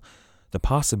circle, the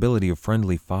possibility of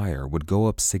friendly fire would go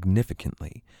up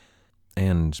significantly,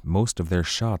 and most of their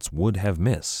shots would have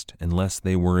missed unless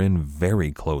they were in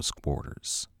very close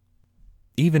quarters.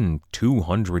 Even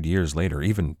 200 years later,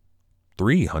 even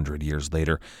 300 years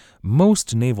later,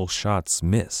 most naval shots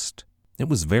missed. It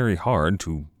was very hard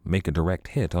to make a direct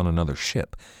hit on another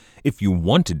ship. If you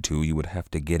wanted to, you would have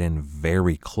to get in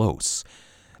very close.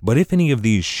 But if any of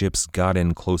these ships got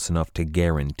in close enough to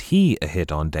guarantee a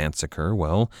hit on Danseker,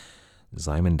 well,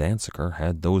 Simon Danseker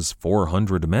had those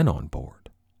 400 men on board.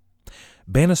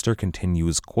 Bannister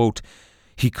continues, quote,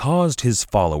 "He caused his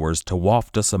followers to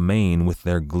waft us amain with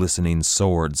their glistening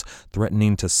swords,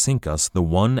 threatening to sink us the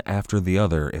one after the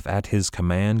other if at his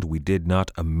command we did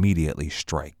not immediately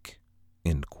strike."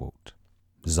 End quote.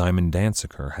 Simon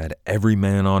Danseker had every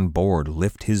man on board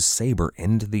lift his saber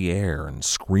into the air and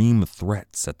scream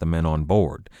threats at the men on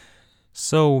board.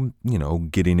 So,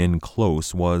 getting in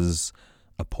close was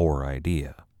a poor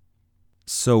idea.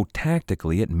 So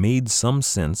tactically it made some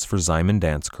sense for Simon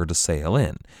Danseker to sail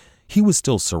in. He was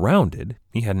still surrounded.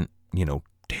 He hadn't,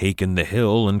 taken the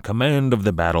hill and command of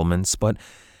the battlements, but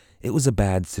it was a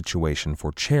bad situation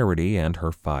for Charity and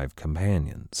her 5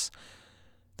 companions.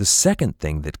 The second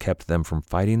thing that kept them from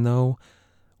fighting, though,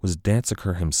 was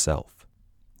Danseker himself.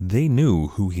 They knew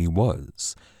who he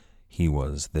was. He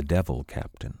was the Devil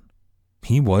Captain.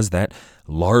 He was that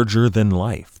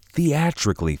larger-than-life,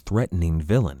 theatrically threatening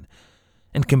villain.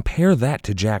 And compare that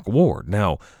to Jack Ward.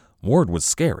 Now, Ward was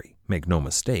scary, make no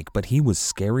mistake, but he was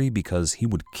scary because he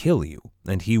would kill you,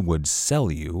 and he would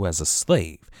sell you as a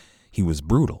slave. He was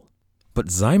brutal. But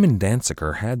Simon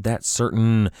Danseker had that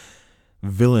certain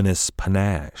villainous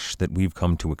panache that we've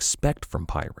come to expect from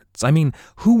pirates. I mean,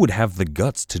 who would have the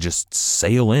guts to just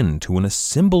sail into an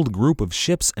assembled group of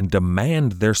ships and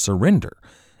demand their surrender?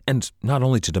 And not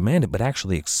only to demand it, but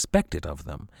actually expect it of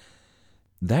them.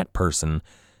 That person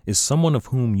is someone of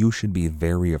whom you should be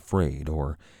very afraid,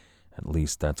 or at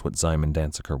least that's what Simon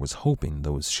Danziger was hoping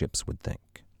those ships would think.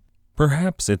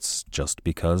 Perhaps it's just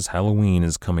because Halloween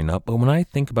is coming up, but when I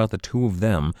think about the two of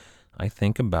them, I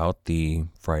think about the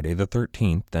Friday the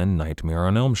 13th and Nightmare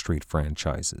on Elm Street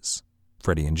franchises,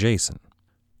 Freddy and Jason.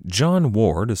 John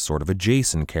Ward is sort of a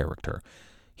Jason character.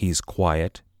 He's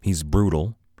quiet, he's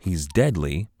brutal, he's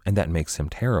deadly, and that makes him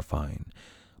terrifying.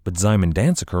 But Simon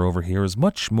Danziger over here is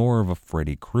much more of a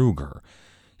Freddy Krueger.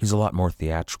 He's a lot more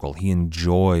theatrical. He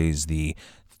enjoys the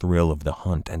thrill of the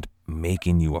hunt and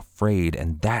making you afraid,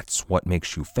 and that's what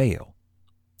makes you fail.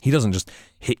 He doesn't just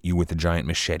hit you with a giant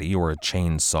machete or a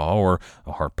chainsaw or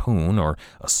a harpoon or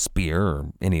a spear or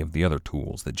any of the other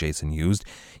tools that Jason used.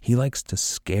 He likes to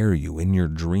scare you in your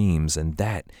dreams, and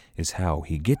that is how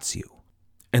he gets you.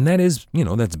 And that is,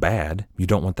 that's bad. You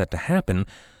don't want that to happen.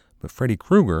 But Freddy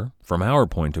Krueger, from our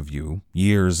point of view,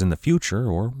 years in the future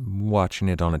or watching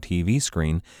it on a TV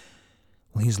screen,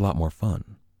 well, he's a lot more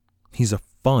fun. He's a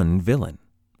fun villain.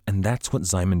 And that's what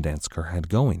Simon Danziger had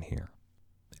going here.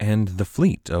 And the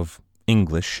fleet of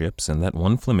English ships and that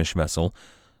one Flemish vessel,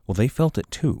 well, they felt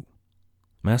it too.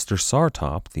 Master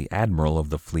Sartop, the admiral of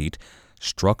the fleet,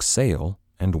 struck sail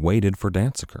and waited for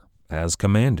Danziger, as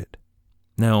commanded.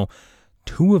 Now,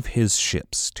 two of his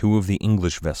ships, two of the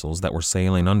English vessels that were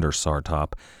sailing under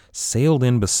Sartop, sailed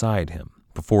in beside him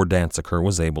before Danziger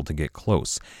was able to get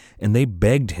close, and they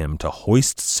begged him to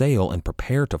hoist sail and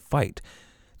prepare to fight.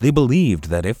 They believed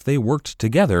that if they worked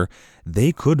together,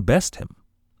 they could best him.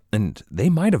 And they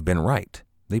might have been right.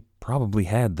 They probably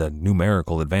had the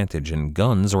numerical advantage in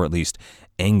guns, or at least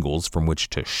angles from which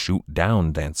to shoot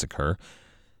down Danziger,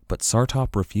 but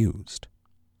Sartop refused.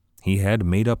 He had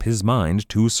made up his mind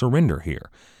to surrender here,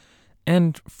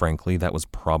 and frankly, that was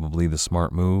probably the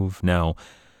smart move. Now,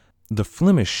 the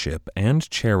Flemish ship and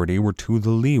Charity were to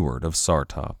the leeward of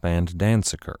Sartop and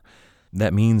Danziger.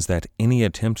 That means that any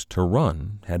attempt to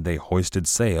run, had they hoisted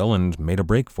sail and made a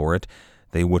break for it,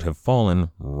 they would have fallen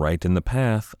right in the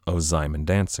path of Simon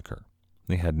Danziger.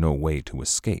 They had no way to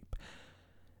escape.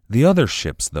 The other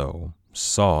ships, though,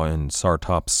 saw in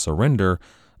Sartop's surrender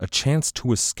a chance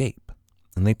to escape,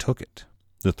 and they took it.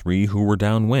 The three who were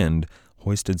downwind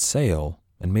hoisted sail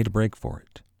and made a break for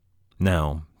it.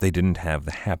 Now, they didn't have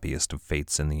the happiest of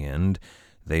fates in the end.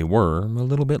 They were, a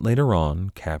little bit later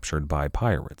on, captured by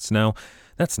pirates. Now,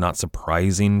 that's not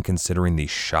surprising considering the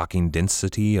shocking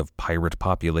density of pirate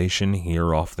population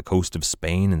here off the coast of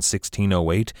Spain in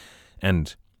 1608,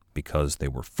 and because they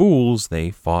were fools,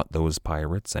 they fought those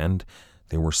pirates, and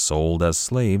they were sold as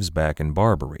slaves back in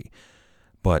Barbary.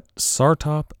 But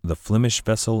Sartop, the Flemish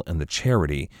vessel, and the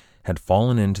Charity had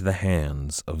fallen into the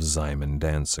hands of Simon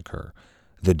Danziger,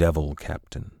 the devil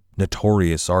captain,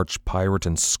 notorious arch-pirate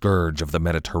and scourge of the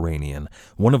Mediterranean,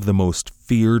 one of the most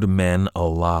feared men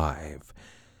alive.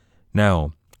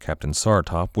 Now, Captain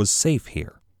Sartop was safe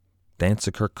here.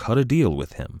 Danziger cut a deal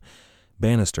with him.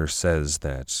 Bannister says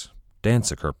that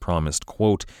Danziger promised,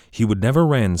 quote, he would never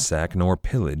ransack nor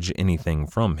pillage anything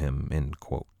from him, end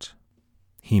quote.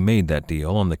 He made that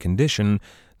deal on the condition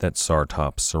that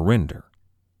Sartop surrender.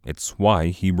 It's why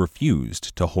he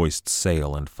refused to hoist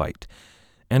sail and fight,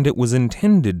 and it was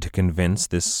intended to convince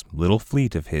this little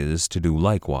fleet of his to do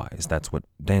likewise. That's what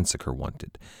Danziger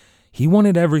wanted. He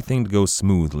wanted everything to go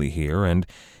smoothly here, and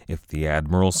if the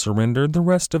admiral surrendered, the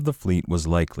rest of the fleet was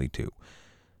likely to.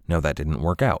 Now, that didn't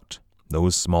work out.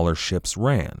 Those smaller ships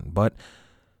ran, but,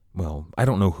 well, I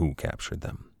don't know who captured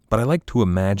them. But I like to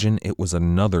imagine it was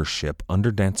another ship under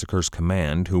Danziger's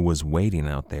command who was waiting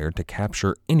out there to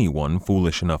capture anyone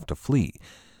foolish enough to flee.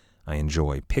 I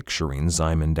enjoy picturing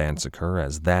Simon Danziger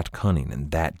as that cunning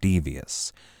and that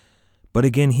devious. But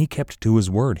again, he kept to his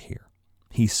word here.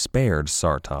 He spared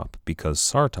Sartop because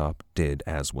Sartop did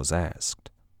as was asked.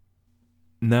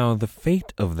 Now, the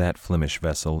fate of that Flemish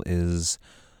vessel is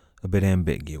a bit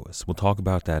ambiguous. We'll talk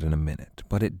about that in a minute,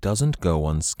 but it doesn't go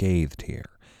unscathed here.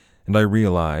 And I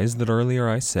realize that earlier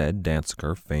I said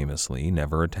Danziger famously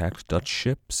never attacked Dutch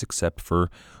ships except for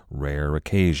rare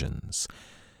occasions.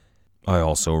 I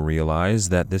also realize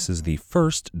that this is the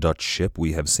first Dutch ship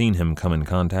we have seen him come in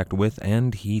contact with,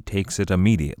 and he takes it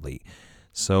immediately.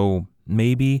 So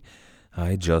maybe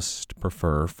I just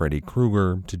prefer Freddy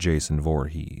Krueger to Jason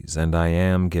Voorhees, and I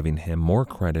am giving him more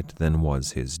credit than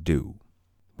was his due.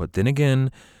 But then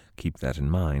again, keep that in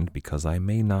mind because I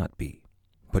may not be.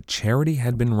 But Charity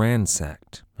had been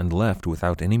ransacked and left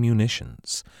without any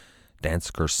munitions.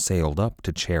 Danziger sailed up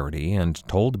to Charity and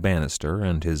told Bannister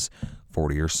and his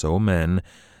 40 or so men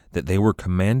that they were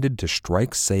commanded to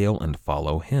strike sail and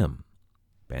follow him.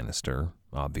 Bannister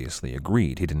obviously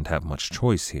agreed. He didn't have much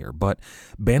choice here, but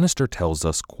Bannister tells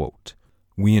us, quote,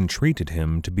 "We entreated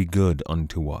him to be good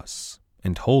unto us,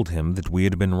 and told him that we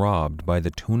had been robbed by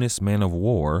the Tunis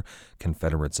man-of-war,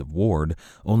 Confederates of Ward,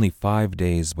 only 5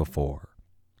 days before.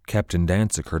 Captain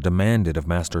Danziger demanded of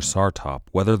Master Sartop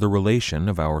whether the relation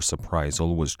of our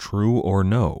surprisal was true or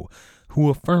no, who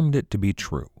affirmed it to be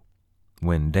true.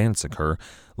 When Danziger,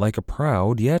 like a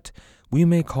proud, yet we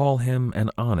may call him an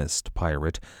honest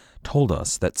pirate, told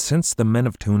us that since the men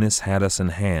of Tunis had us in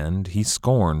hand, he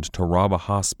scorned to rob a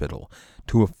hospital,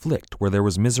 to afflict where there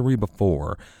was misery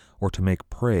before, or to make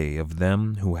prey of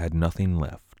them who had nothing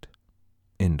left."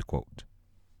 End quote.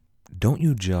 Don't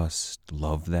you just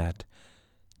love that?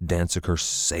 Danziger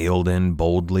sailed in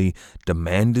boldly,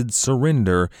 demanded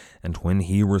surrender, and when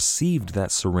he received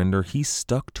that surrender, he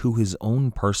stuck to his own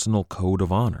personal code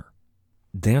of honor.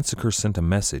 Danziger sent a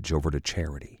message over to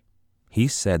Charity. He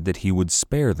said that he would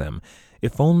spare them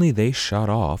if only they shot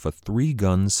off a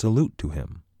 3-gun salute to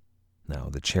him. Now,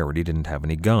 the Charity didn't have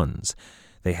any guns.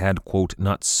 They had, quote,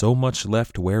 "not so much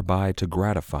left whereby to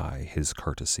gratify his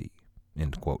courtesy,"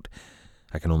 end quote.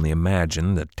 I can only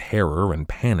imagine the terror and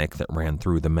panic that ran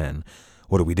through the men.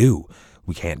 What do?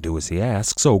 We can't do as he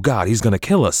asks. Oh, God, he's going to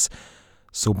kill us.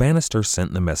 So Bannister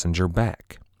sent the messenger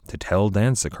back to tell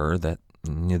Danziger that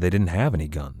they didn't have any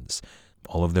guns.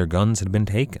 All of their guns had been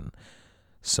taken.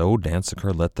 So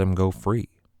Danziger let them go free.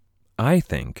 I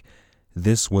think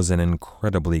this was an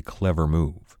incredibly clever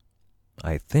move.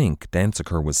 I think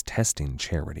Danziger was testing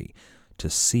Charity to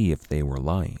see if they were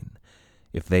lying.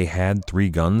 If they had 3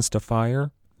 guns to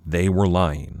fire, they were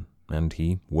lying, and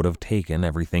he would have taken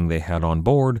everything they had on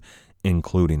board,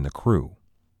 including the crew.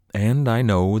 And I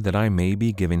know that I may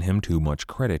be giving him too much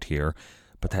credit here,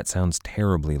 but that sounds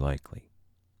terribly likely.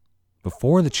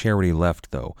 Before the Charity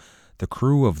left, though, the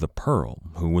crew of the Pearl,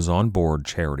 who was on board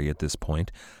Charity at this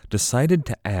point, decided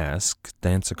to ask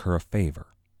Danziger a favor.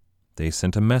 They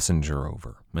sent a messenger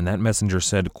over, and that messenger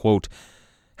said, quote,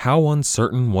 "How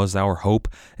uncertain was our hope,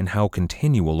 and how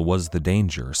continual was the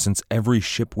danger, since every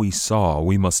ship we saw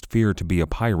we must fear to be a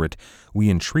pirate, we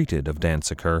entreated of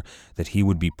Danziger that he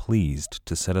would be pleased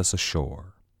to set us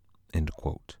ashore." End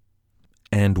quote.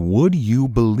 And would you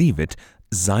believe it,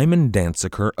 Szymon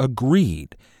Danziger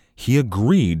agreed. He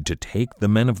agreed to take the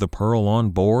men of the Pearl on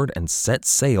board and set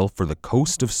sail for the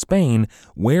coast of Spain,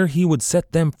 where he would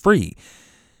set them free.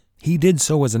 He did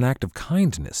so as an act of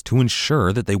kindness to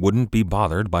ensure that they wouldn't be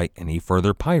bothered by any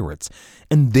further pirates.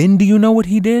 And then do you know what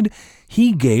he did?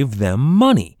 He gave them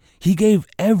money. He gave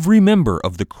every member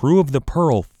of the crew of the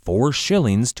Pearl 4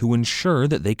 shillings to ensure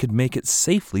that they could make it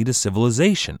safely to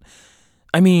civilization.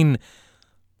 I mean,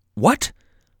 what?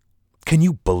 Can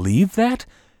you believe that?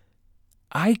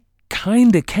 I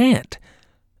kinda can't.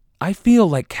 I feel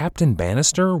like Captain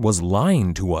Bannister was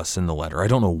lying to us in the letter. I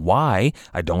don't know why.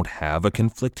 I don't have a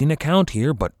conflicting account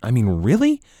here, but I mean,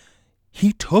 really?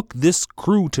 He took this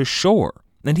crew to shore,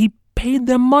 and he paid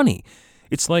them money.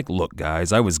 It's like, look,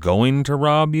 guys, I was going to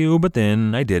rob you, but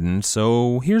then I didn't,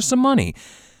 so here's some money.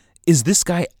 Is this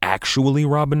guy actually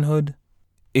Robin Hood?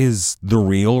 Is the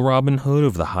real Robin Hood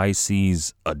of the high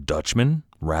seas a Dutchman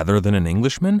rather than an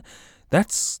Englishman?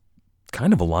 That's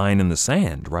kind of a line in the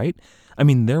sand, right? I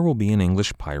mean, there will be an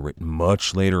English pirate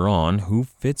much later on who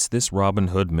fits this Robin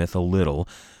Hood myth a little,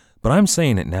 but I'm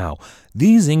saying it now.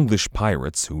 These English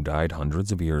pirates who died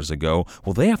hundreds of years ago,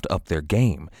 well, they have to up their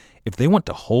game. If they want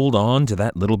to hold on to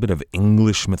that little bit of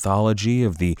English mythology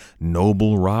of the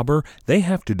noble robber, they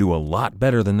have to do a lot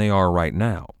better than they are right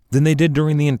now, than they did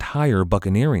during the entire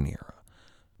buccaneering era.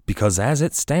 Because as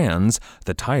it stands,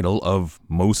 the title of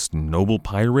most noble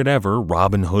pirate ever,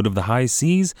 Robin Hood of the High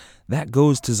Seas, that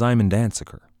goes to Szymon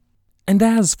Danziger. And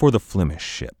as for the Flemish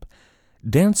ship,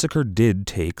 Danziger did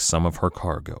take some of her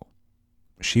cargo.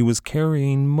 She was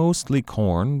carrying mostly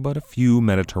corn, but a few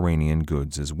Mediterranean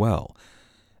goods as well.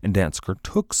 And Danziger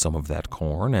took some of that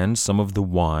corn and some of the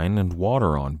wine and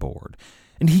water on board,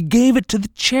 and he gave it to the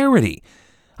Charity.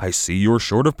 I see you're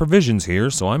short of provisions here,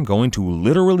 so I'm going to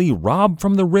literally rob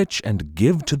from the rich and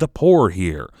give to the poor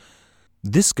here.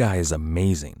 This guy is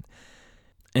amazing.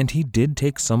 And he did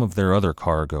take some of their other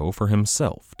cargo for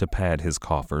himself to pad his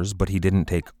coffers, but he didn't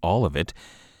take all of it,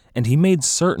 and he made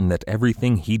certain that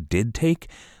everything he did take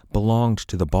belonged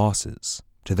to the bosses,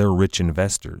 to their rich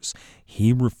investors.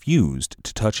 He refused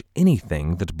to touch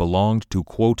anything that belonged to,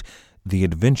 quote, the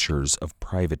adventures of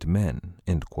private men,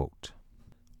 end quote.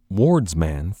 Ward's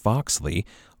man, Foxley,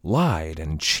 lied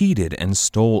and cheated and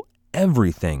stole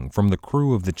everything from the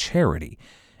crew of the Charity.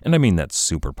 And I mean, that's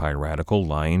super piratical,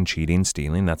 lying, cheating,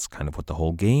 stealing. That's kind of what the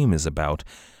whole game is about.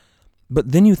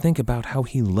 But then you think about how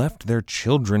he left their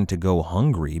children to go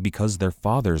hungry because their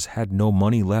fathers had no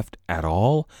money left at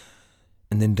all.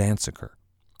 And then Danziger.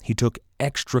 He took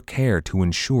extra care to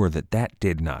ensure that that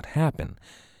did not happen.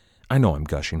 I know I'm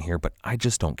gushing here, but I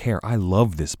just don't care. I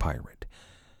love this pirate.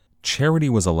 Charity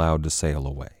was allowed to sail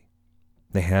away.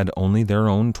 They had only their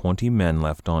own 20 men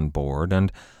left on board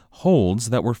and holds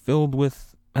that were filled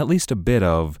with at least a bit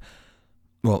of...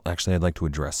 Well, actually, I'd like to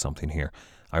address something here.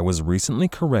 I was recently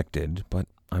corrected, but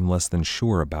I'm less than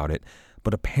sure about it.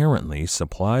 But apparently,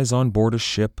 supplies on board a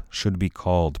ship should be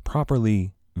called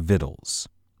properly victuals,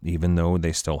 even though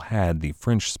they still had the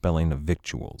French spelling of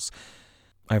victuals.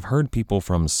 I've heard people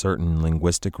from certain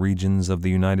linguistic regions of the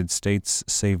United States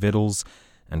say victuals,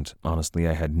 and honestly,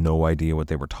 I had no idea what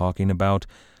they were talking about,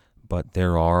 but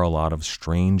there are a lot of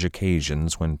strange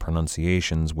occasions when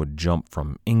pronunciations would jump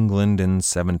from England in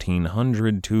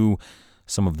 1700 to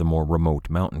some of the more remote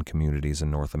mountain communities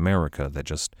in North America that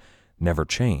just never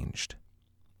changed.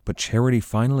 But Charity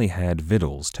finally had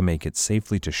victuals to make it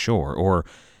safely to shore, or,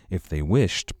 if they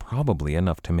wished, probably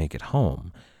enough to make it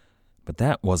home. But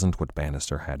that wasn't what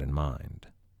Bannister had in mind.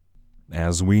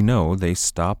 As we know, they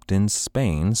stopped in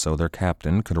Spain so their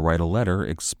captain could write a letter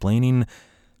explaining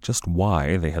just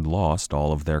why they had lost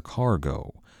all of their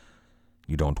cargo.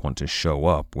 You don't want to show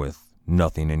up with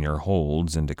nothing in your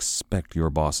holds and expect your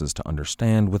bosses to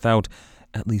understand without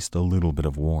at least a little bit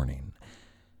of warning.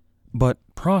 But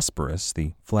Prosperous,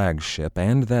 the flagship,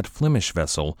 and that Flemish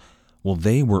vessel, well,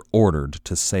 they were ordered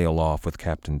to sail off with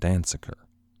Captain Danziger.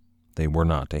 They were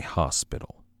not a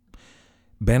hospital.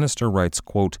 Bannister writes,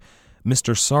 quote,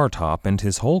 Mr. Sartop and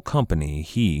his whole company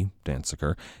he,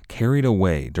 Danziger, carried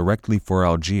away directly for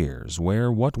Algiers,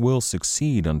 where what will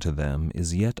succeed unto them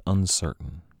is yet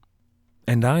uncertain.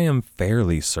 And I am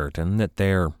fairly certain that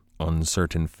their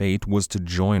uncertain fate was to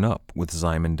join up with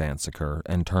Szymon Danziger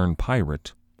and turn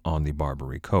pirate on the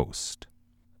Barbary coast.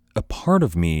 A part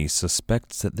of me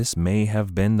suspects that this may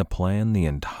have been the plan the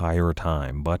entire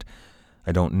time, but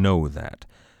I don't know that.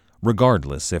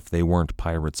 Regardless, if they weren't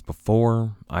pirates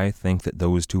before, I think that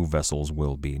those two vessels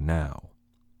will be now.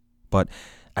 But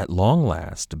at long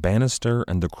last, Bannister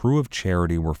and the crew of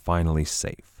Charity were finally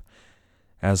safe.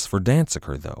 As for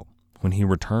Danziger, though, when he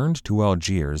returned to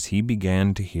Algiers, he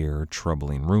began to hear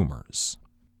troubling rumors.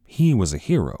 He was a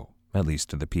hero, at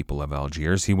least to the people of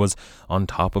Algiers. He was on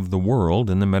top of the world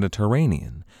in the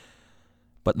Mediterranean.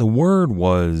 But the word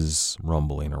was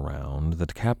rumbling around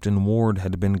that Captain Ward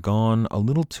had been gone a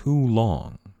little too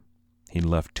long. He'd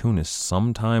left Tunis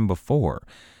some time before.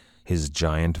 His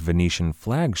giant Venetian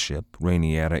flagship,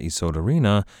 Rainiera y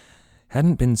Soderina,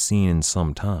 hadn't been seen in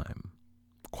some time.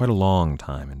 Quite a long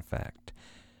time, in fact.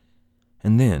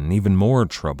 And then, even more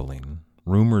troubling,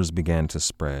 rumors began to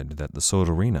spread that the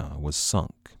Soderina was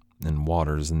sunk in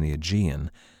waters in the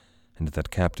Aegean, and that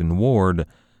Captain Ward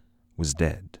was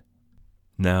dead.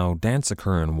 Now,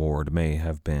 Danziger and Ward may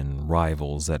have been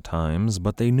rivals at times,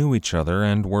 but they knew each other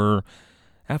and were,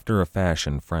 after a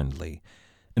fashion, friendly.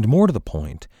 And more to the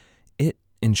point, it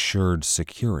ensured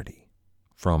security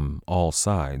from all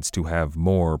sides to have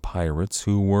more pirates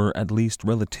who were at least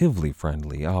relatively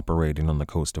friendly operating on the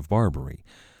coast of Barbary.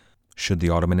 Should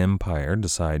the Ottoman Empire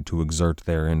decide to exert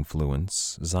their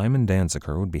influence, Szymon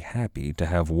Danziger would be happy to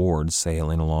have Ward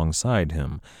sailing alongside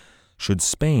him. Should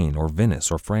Spain or Venice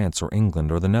or France or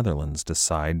England or the Netherlands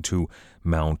decide to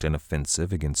mount an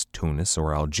offensive against Tunis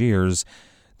or Algiers,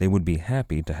 they would be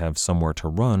happy to have somewhere to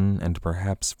run and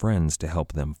perhaps friends to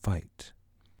help them fight.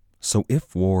 So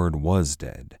if Ward was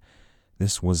dead,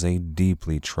 this was a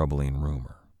deeply troubling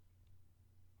rumor.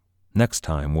 Next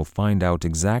time, we'll find out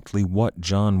exactly what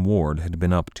John Ward had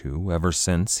been up to ever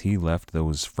since he left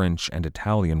those French and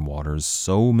Italian waters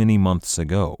so many months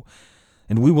ago,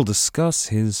 and we will discuss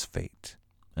his fate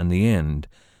and the end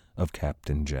of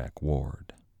Captain Jack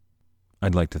Ward.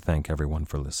 I'd like to thank everyone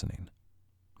for listening.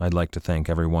 I'd like to thank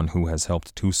everyone who has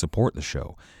helped to support the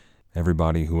show,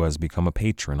 everybody who has become a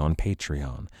patron on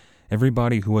Patreon,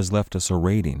 everybody who has left us a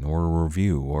rating or a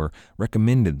review or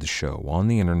recommended the show on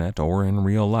the internet or in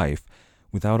real life.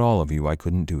 Without all of you, I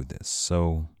couldn't do this,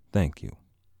 so thank you.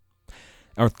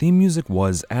 Our theme music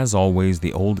was, as always,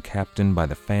 The Old Captain by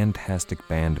the fantastic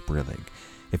band Brillig.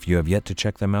 If you have yet to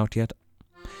check them out,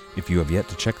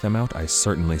 I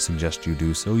certainly suggest you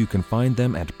do so. You can find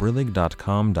them at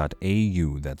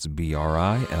brillig.com.au. That's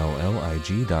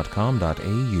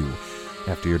BRILLIG.com.au.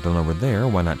 After you're done over there,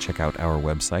 why not check out our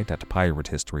website at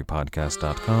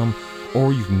piratehistorypodcast.com,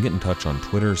 or you can get in touch on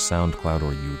Twitter, SoundCloud,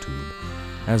 or YouTube.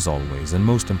 As always, and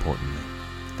most importantly,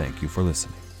 thank you for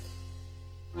listening.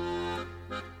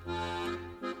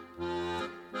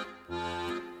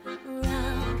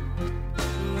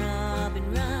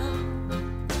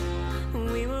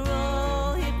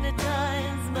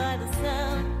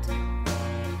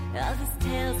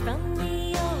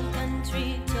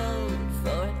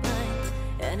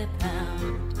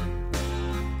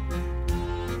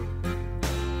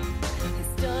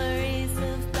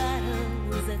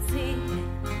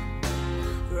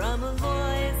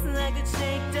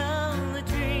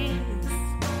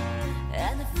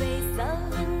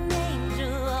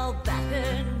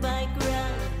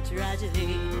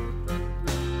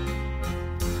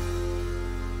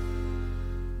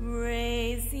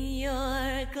 Raise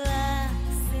your glass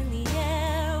in the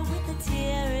air with a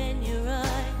tear in your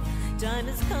eye. Time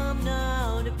has come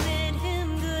now to bid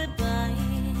him goodbye.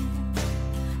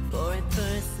 For at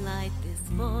first light this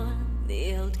morn,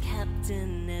 the old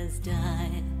captain has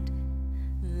died.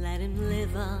 Let him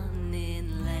live on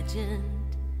in legend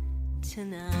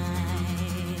tonight.